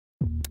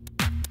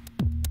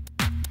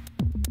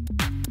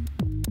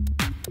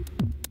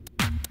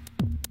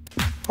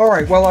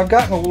Alright, well, I've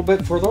gotten a little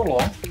bit further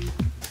along,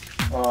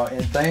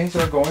 and things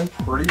are going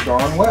pretty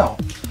darn well.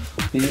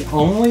 The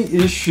only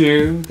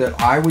issue that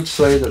I would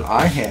say that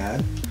I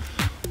had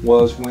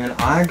was when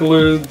I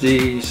glued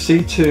the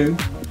C2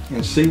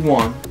 and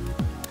C1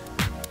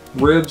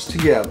 ribs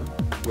together,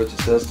 which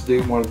it says to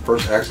do one of the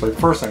first, actually the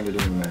first thing to do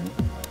in the menu,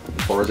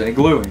 as far as any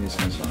gluing is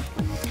concerned.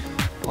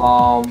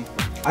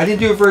 I didn't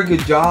do a very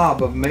good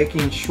job of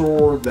making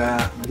sure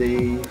that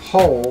the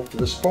hole for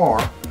the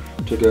spar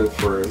to go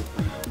through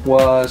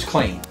was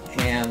clean,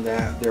 and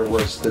that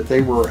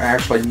they were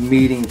actually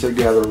meeting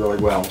together really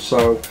well.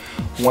 So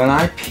when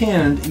I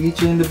pinned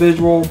each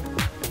individual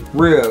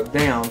rib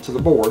down to the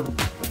board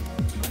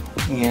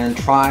and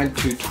tried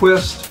to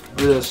twist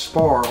this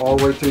spar all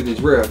the way through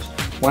these ribs,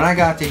 when I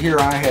got to here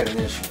I had an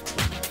issue.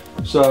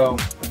 So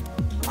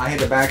I had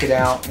to back it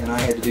out, and I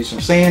had to do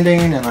some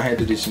sanding, and I had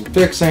to do some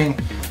fixing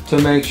to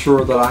make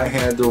sure that I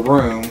had the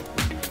room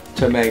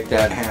to make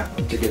that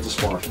happen, to get the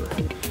spar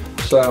through.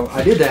 So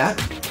I did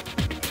that.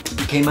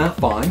 It came out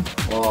fine.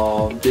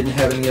 Didn't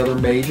have any other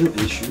major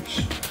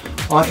issues.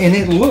 And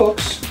it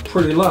looks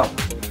pretty level.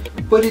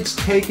 But it's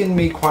taken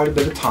me quite a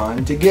bit of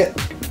time to get,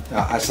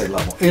 I say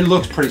level, it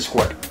looks pretty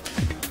square.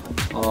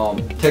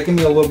 Taking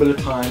me a little bit of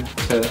time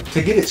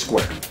to get it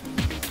square.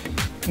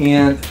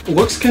 And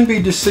looks can be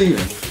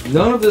deceiving.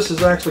 None of this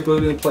is actually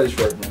glued in place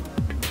right now.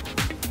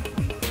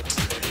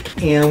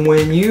 And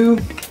when you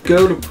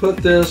go to put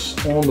this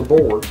on the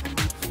board,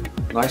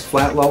 nice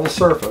flat level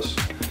surface,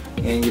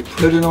 and you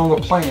put it on the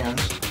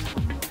plans,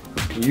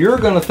 you're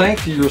going to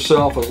think to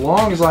yourself, as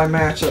long as I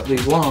match up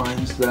these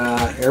lines,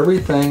 that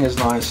everything is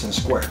nice and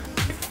square.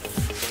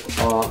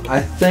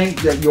 I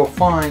think that you'll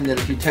find that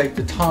if you take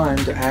the time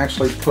to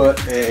actually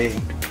put a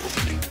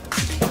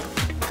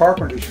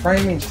carpenter's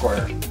framing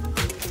square,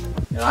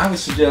 and I would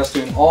suggest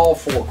doing all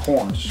four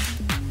corners,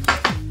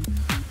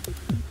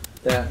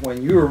 that when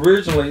you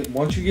originally,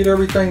 once you get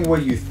everything the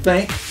way you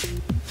think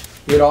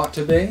it ought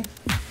to be,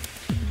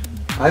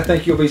 I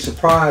think you'll be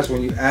surprised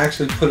when you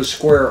actually put a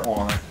square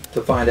on it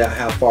to find out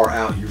how far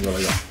out you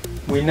really are.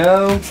 We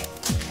know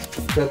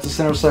that the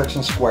center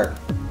section is square.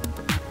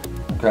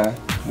 Okay?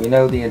 We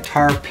know the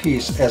entire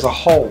piece as a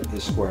whole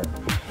is square.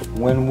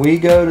 When we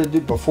go to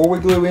do, before we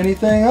glue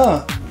anything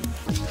up,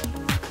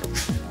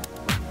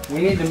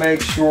 we need to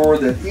make sure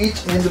that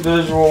each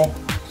individual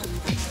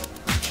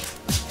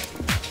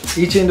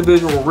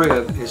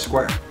rib is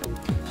square.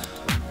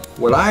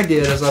 What I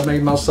did is I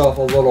made myself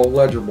a little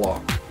ledger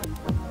block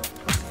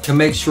to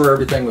make sure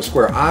everything was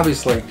square.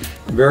 Obviously,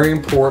 very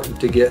important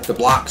to get the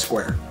block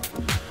square.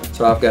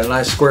 So I've got a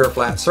nice square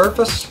flat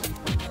surface,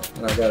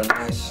 and I've got a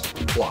nice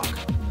block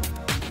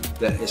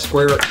that is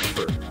square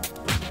through.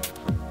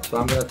 So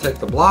I'm going to take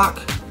the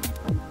block.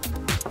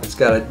 It's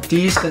got a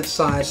decent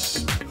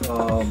size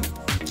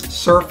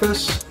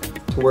surface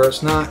to where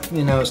it's not,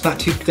 it's not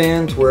too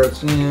thin to where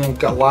it's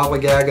got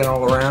lollygagging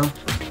all around.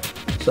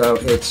 So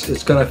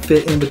it's going to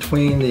fit in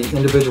between the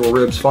individual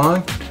ribs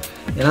fine.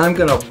 And I'm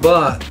going to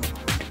butt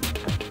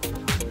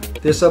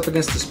this up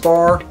against the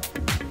spar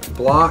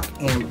block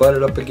and butt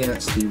it up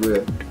against the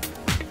rib.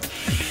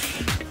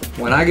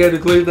 When I go to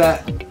glue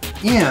that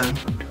in,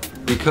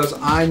 because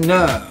I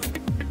know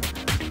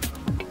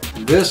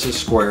this is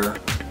square,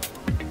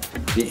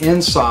 the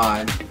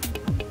inside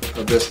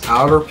of this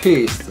outer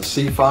piece, the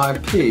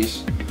C5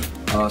 piece,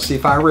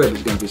 C5 rib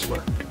is going to be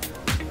square.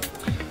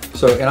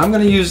 So, and I'm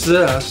going to use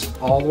this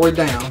all the way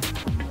down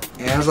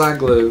as I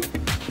glue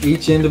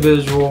each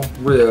individual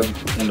rib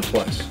into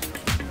place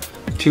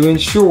to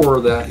ensure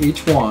that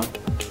each one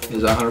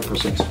is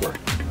 100% square.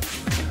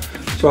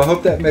 So I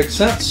hope that makes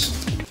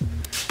sense,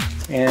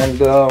 and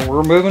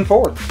we're moving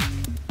forward.